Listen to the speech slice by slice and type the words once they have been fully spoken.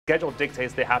schedule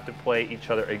dictates they have to play each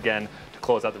other again to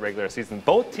close out the regular season.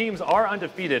 Both teams are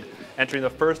undefeated, entering the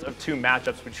first of 2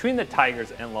 matchups between the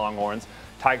Tigers and Longhorns.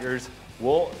 Tigers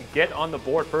will get on the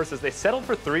board first as they settled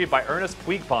for 3 by Ernest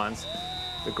Puigpons.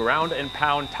 The ground and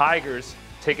pound Tigers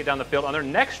take it down the field on their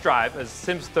next drive as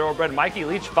Sims thoroughbred Mikey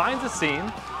Leach finds a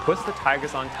seam, puts the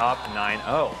Tigers on top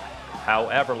 9-0.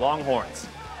 However, Longhorns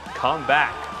come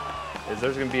back as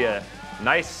there's going to be a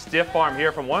nice stiff arm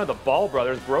here from one of the Ball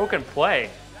brothers. Broken play.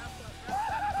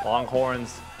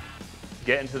 Longhorns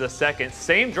get into the second.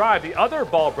 Same drive, the other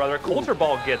Ball brother, Coulter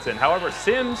Ball, gets in. However,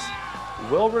 Sims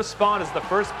will respond as the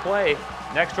first play.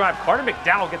 Next drive, Carter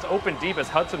McDowell gets open deep as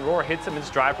Hudson Rohr hits him in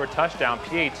stride for a touchdown.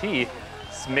 PAT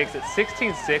makes it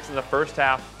 16-6 in the first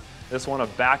half. This one a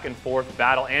back and forth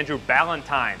battle. Andrew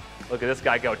Ballantyne, look at this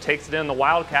guy go. Takes it in, the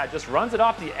Wildcat just runs it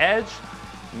off the edge.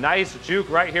 Nice juke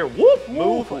right here. Whoop,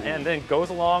 move, and then goes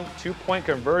along. 2-point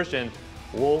conversion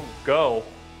will go.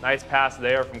 Nice pass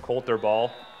there from Coulter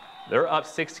Ball. They're up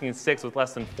 16-6 with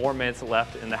less than 4 minutes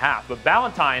left in the half. But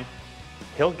Ballantyne,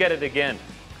 he'll get it again.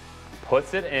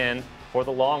 Puts it in for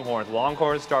the Longhorns.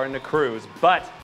 Longhorns starting to cruise, but